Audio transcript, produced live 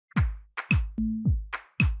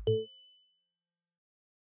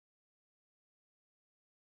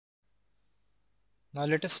Now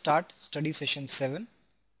let us start study session 7,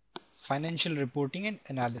 Financial Reporting and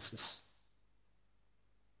Analysis.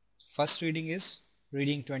 First reading is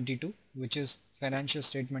reading 22, which is Financial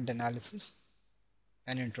Statement Analysis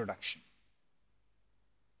and Introduction.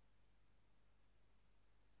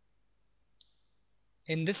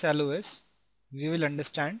 In this LOS, we will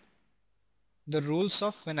understand the rules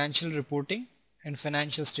of financial reporting and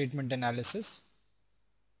financial statement analysis,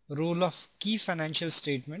 role of key financial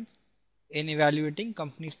statements in evaluating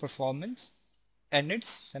company's performance and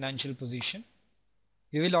its financial position.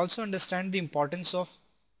 We will also understand the importance of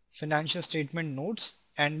financial statement notes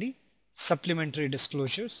and the supplementary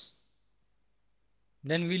disclosures.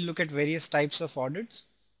 Then we'll look at various types of audits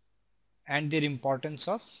and their importance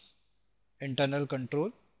of internal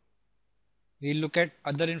control. We'll look at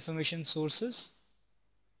other information sources,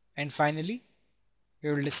 and finally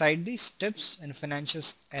we will decide the steps in financial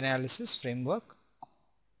analysis framework.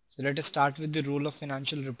 So let us start with the role of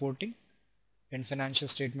financial reporting and financial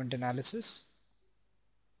statement analysis.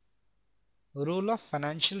 The role of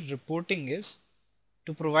financial reporting is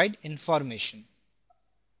to provide information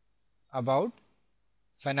about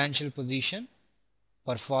financial position,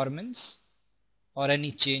 performance, or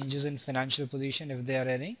any changes in financial position if there are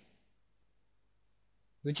any,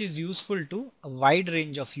 which is useful to a wide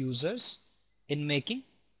range of users in making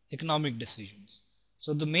economic decisions.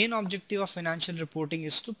 So the main objective of financial reporting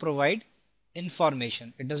is to provide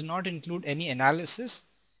information. It does not include any analysis.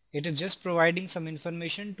 It is just providing some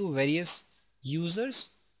information to various users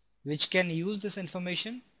which can use this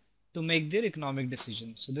information to make their economic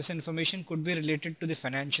decisions. So this information could be related to the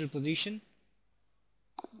financial position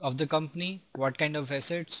of the company, what kind of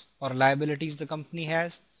assets or liabilities the company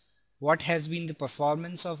has, what has been the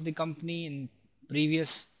performance of the company in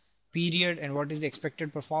previous period and what is the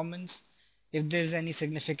expected performance, if there is any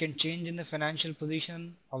significant change in the financial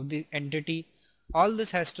position of the entity. All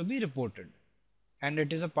this has to be reported and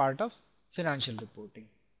it is a part of financial reporting.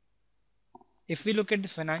 If we look at the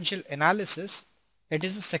financial analysis, it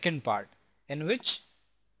is the second part in which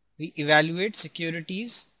we evaluate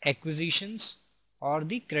securities, acquisitions, or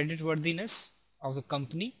the creditworthiness of the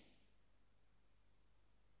company.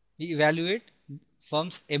 We evaluate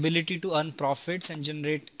firm's ability to earn profits and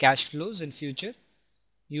generate cash flows in future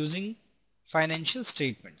using financial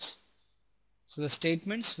statements. So the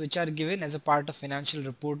statements which are given as a part of financial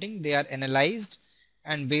reporting, they are analyzed,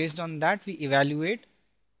 and based on that we evaluate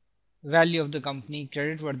value of the company,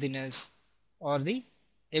 creditworthiness, or the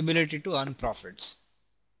ability to earn profits.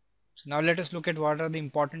 So now let us look at what are the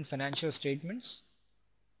important financial statements.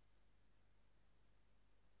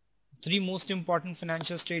 Three most important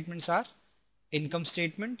financial statements are income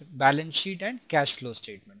statement, balance sheet, and cash flow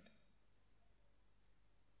statement.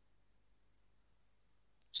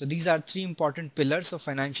 So these are three important pillars of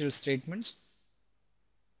financial statements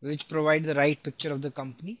which provide the right picture of the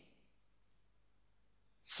company.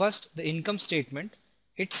 First, the income statement.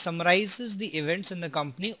 It summarizes the events in the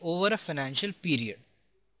company over a financial period.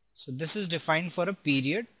 So this is defined for a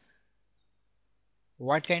period.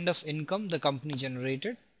 What kind of income the company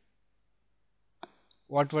generated,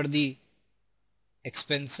 what were the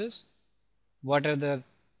expenses, what are the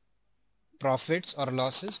profits or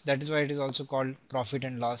losses. That is why it is also called profit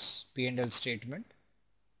and loss P&L statement.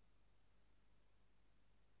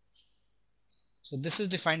 So this is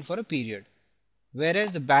defined for a period.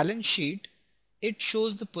 Whereas the balance sheet, it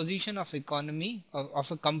shows the position of economy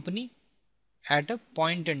of a company at a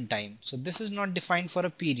point in time. So this is not defined for a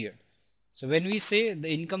period. So when we say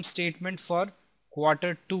the income statement for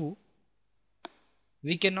quarter 2,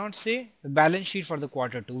 we cannot say the balance sheet for the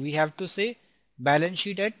quarter 2. We have to say balance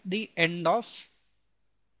sheet at the end of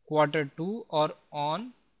quarter 2 or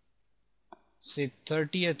on say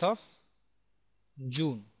 30th of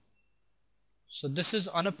June. So this is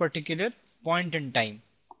on a particular point in time.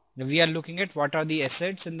 We are looking at what are the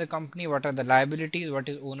assets in the company, what are the liabilities, what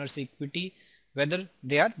is owner's equity, whether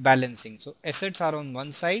they are balancing. So assets are on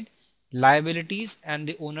one side, liabilities and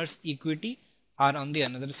the owner's equity are on the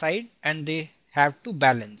another side, and they have to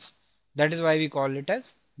balance. That is why we call it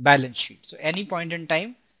as balance sheet. So any point in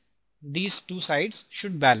time, these two sides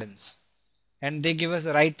should balance, and they give us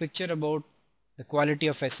the right picture about the quality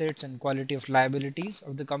of assets and quality of liabilities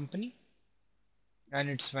of the company and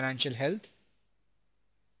its financial health.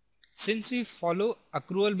 Since we follow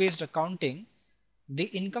accrual based accounting, the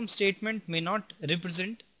income statement may not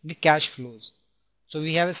represent the cash flows. So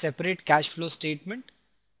we have a separate cash flow statement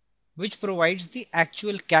which provides the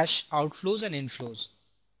actual cash outflows and inflows.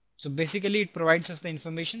 So basically it provides us the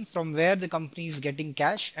information from where the company is getting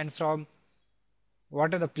cash and from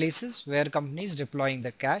what are the places where company is deploying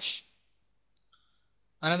the cash.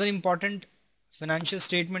 Another important financial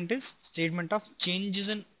statement is statement of changes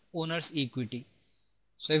in owner's equity.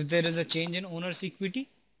 So if there is a change in owner's equity,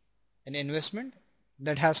 an investment,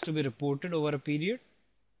 that has to be reported over a period.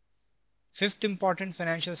 Fifth important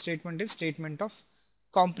financial statement is statement of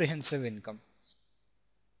comprehensive income.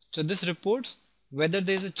 So this reports whether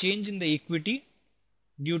there is a change in the equity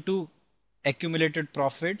due to accumulated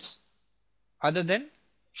profits other than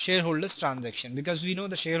shareholders transaction, because we know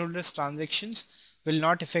the shareholders transactions will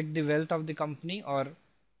not affect the wealth of the company or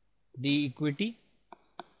the equity.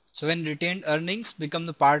 So when retained earnings become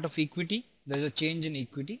the part of equity, there is a change in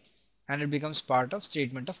equity and it becomes part of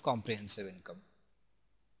statement of comprehensive income.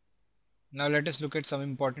 Now let us look at some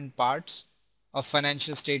important parts of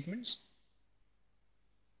financial statements.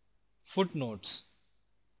 Footnotes.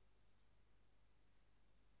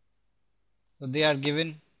 So they are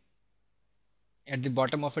given at the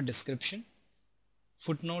bottom of a description.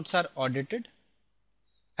 Footnotes are audited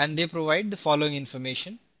and they provide the following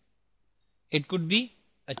information. It could be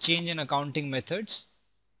a change in accounting methods.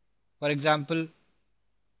 For example,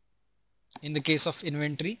 in the case of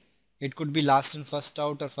inventory, it could be last in first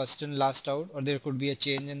out or first in last out, or there could be a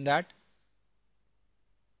change in that.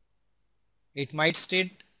 It might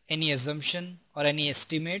state any assumption or any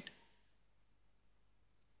estimate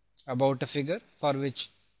about a figure for which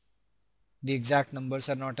the exact numbers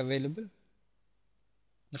are not available.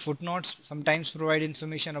 The footnotes sometimes provide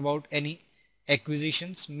information about any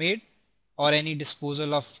acquisitions made or any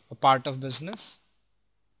disposal of a part of business.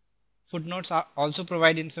 Footnotes also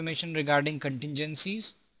provide information regarding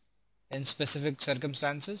contingencies in specific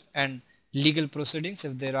circumstances and legal proceedings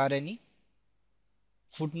if there are any.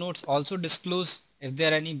 Footnotes also disclose if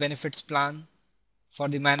there are any benefits plan for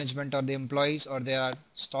the management or the employees, or there are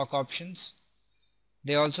stock options.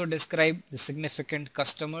 They also describe the significant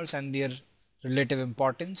customers and their relative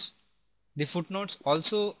importance. The footnotes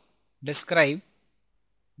also describe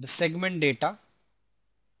the segment data,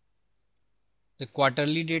 the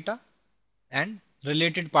quarterly data, and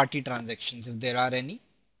related party transactions if there are any.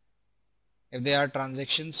 If there are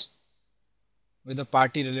transactions with a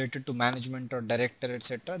party related to management or director,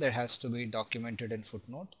 etc., that has to be documented in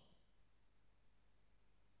footnote.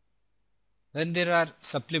 Then there are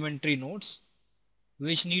supplementary notes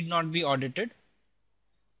which need not be audited.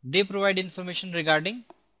 They provide information regarding,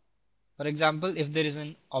 for example, if there is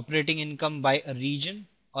an operating income by a region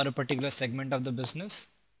or a particular segment of the business.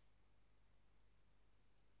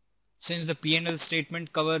 Since the P&L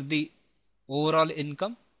statement covers the overall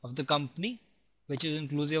income of the company, which is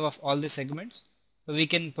inclusive of all the segments, so we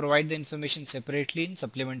can provide the information separately in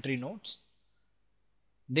supplementary notes.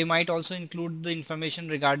 They might also include the information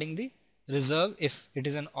regarding the reserve if it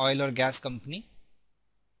is an oil or gas company.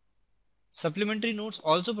 Supplementary notes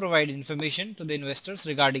also provide information to the investors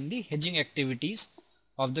regarding the hedging activities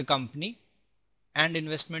of the company and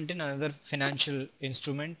investment in another financial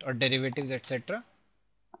instrument or derivatives, etc.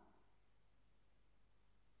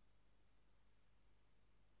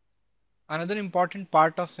 Another important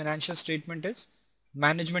part of financial statement is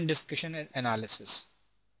management discussion and analysis.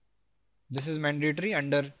 This is mandatory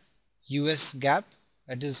under US GAAP,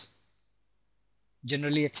 that is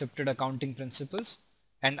generally accepted accounting principles,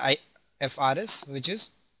 and IFRS, which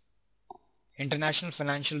is International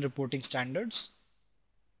Financial Reporting Standards.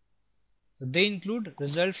 They include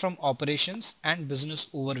result from operations and business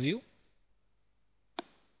overview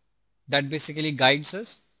that basically guides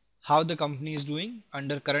us how the company is doing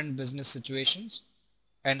under current business situations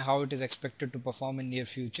and how it is expected to perform in near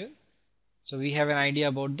future. So we have an idea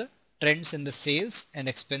about the trends in the sales and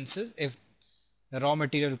expenses. If the raw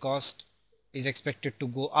material cost is expected to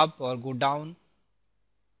go up or go down,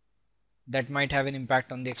 that might have an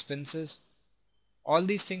impact on the expenses. All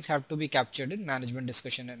these things have to be captured in management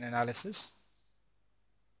discussion and analysis.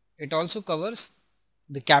 It also covers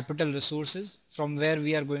the capital resources from where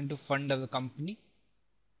we are going to fund our company.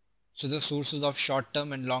 So the sources of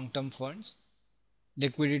short-term and long-term funds,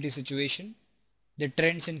 liquidity situation, the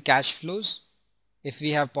trends in cash flows, if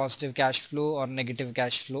we have positive cash flow or negative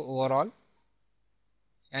cash flow overall,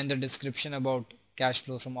 and the description about cash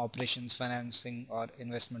flow from operations, financing or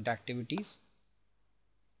investment activities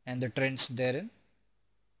and the trends therein.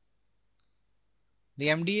 The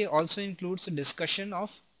MDA also includes a discussion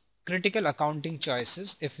of critical accounting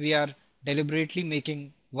choices. If we are deliberately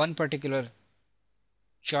making one particular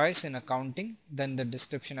choice in accounting, then the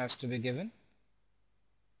description has to be given.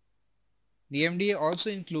 The MDA also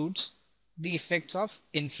includes the effects of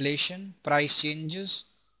inflation, price changes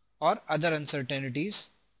or other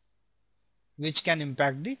uncertainties which can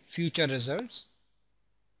impact the future results.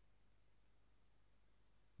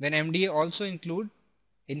 Then MDA also include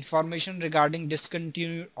information regarding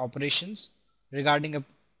discontinued operations regarding a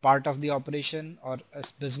part of the operation or a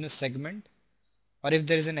business segment, or if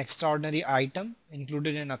there is an extraordinary item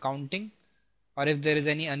included in accounting, or if there is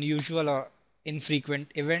any unusual or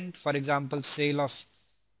infrequent event, for example, sale of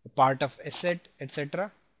a part of asset,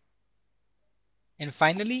 etc. And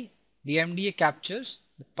finally, the MDA captures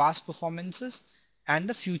the past performances and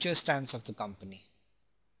the future stance of the company.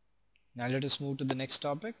 Now let us move to the next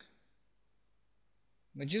topic,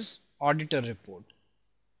 which is auditor report.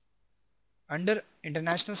 Under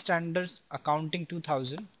International Standards Accounting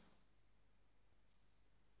 2000,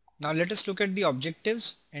 now let us look at the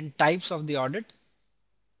objectives and types of the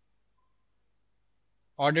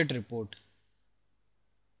audit report.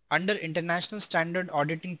 Under International Standard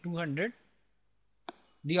Auditing 200,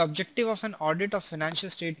 the objective of an audit of financial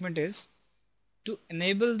statement is to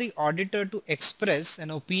enable the auditor to express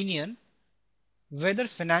an opinion whether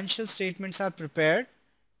financial statements are prepared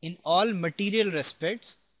in all material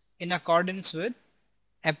respects in accordance with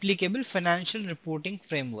applicable financial reporting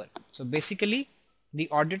framework. So basically, the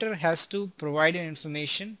auditor has to provide an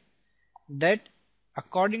information that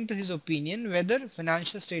according to his opinion whether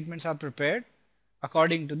financial statements are prepared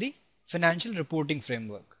according to the financial reporting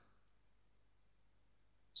framework.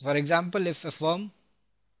 So for example, if a firm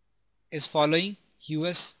is following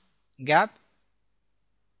US GAAP,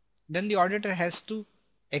 then the auditor has to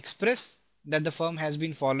express that the firm has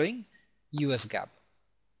been following US GAAP.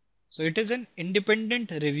 So it is an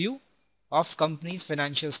independent review of company's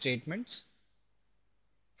financial statements,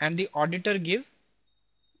 and the auditor give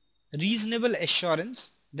reasonable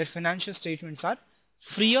assurance that financial statements are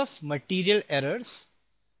free of material errors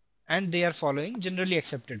and they are following generally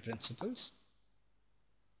accepted principles.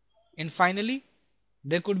 And finally,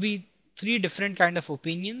 there could be three different kind of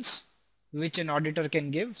opinions which an auditor can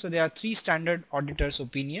give. So there are three standard auditor's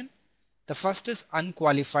opinion. The first is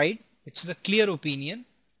unqualified, which is a clear opinion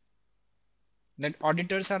that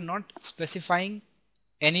auditors are not specifying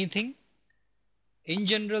anything. In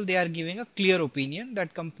general, they are giving a clear opinion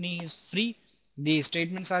that company is free, the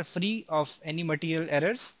statements are free of any material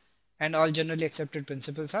errors and all generally accepted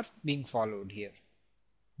principles are being followed here.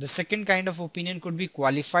 The second kind of opinion could be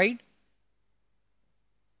qualified,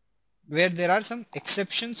 where there are some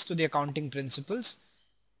exceptions to the accounting principles.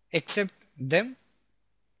 Except them,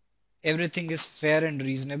 everything is fair and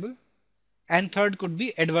reasonable. And third could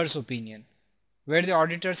be adverse opinion, where the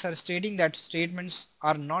auditors are stating that statements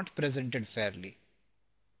are not presented fairly.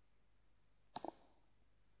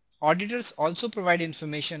 Auditors also provide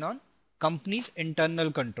information on company's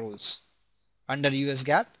internal controls under US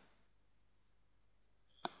GAAP,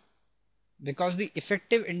 because the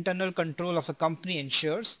effective internal control of a company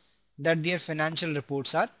ensures that their financial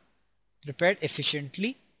reports are prepared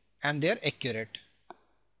efficiently and they are accurate.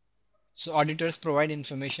 So auditors provide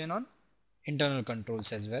information on internal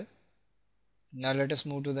controls as well. Now let us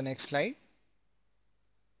move to the next slide.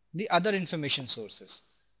 The other information sources.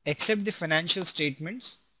 Except the financial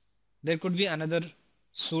statements, there could be another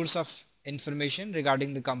source of information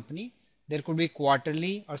regarding the company. There could be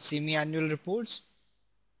quarterly or semi-annual reports,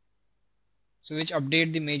 so which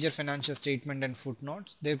update the major financial statement and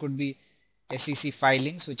footnotes. There could be SEC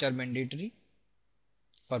filings which are mandatory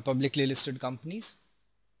for publicly listed companies.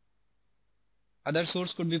 Other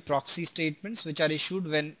source could be proxy statements which are issued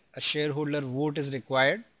when a shareholder vote is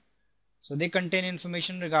required. So they contain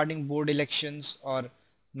information regarding board elections or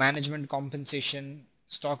management compensation,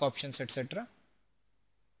 stock options, etc.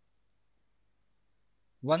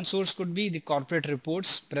 One source could be the corporate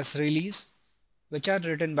reports, press release, which are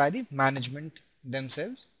written by the management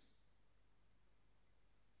themselves.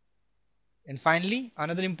 And finally,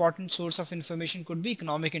 another important source of information could be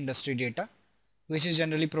economic industry data, which is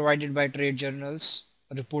generally provided by trade journals,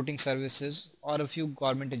 reporting services, or a few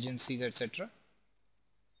government agencies, etc.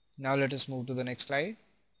 Now let us move to the next slide.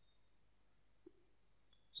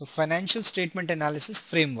 So financial statement analysis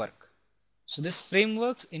framework. So this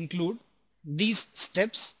frameworks include these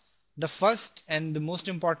steps. The first and the most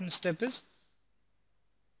important step is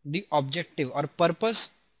the objective or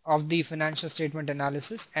purpose of the financial statement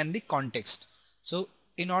analysis and the context. So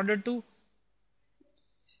in order to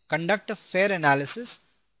conduct a fair analysis,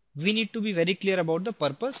 we need to be very clear about the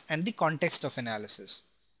purpose and the context of analysis.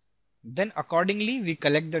 Then accordingly we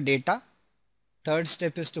collect the data. Third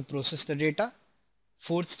step is to process the data.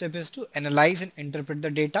 Fourth step is to analyze and interpret the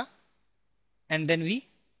data, and then we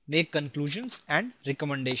make conclusions and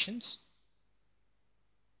recommendations,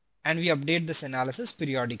 and we update this analysis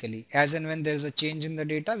periodically. As and when there is a change in the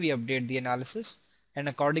data, we update the analysis, and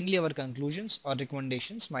accordingly our conclusions or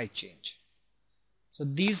recommendations might change. So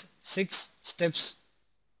these 6 steps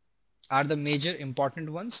are the major important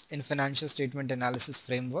ones in financial statement analysis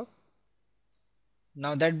framework.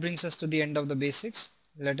 Now that brings us to the end of the basics.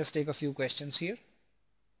 Let us take a few questions here.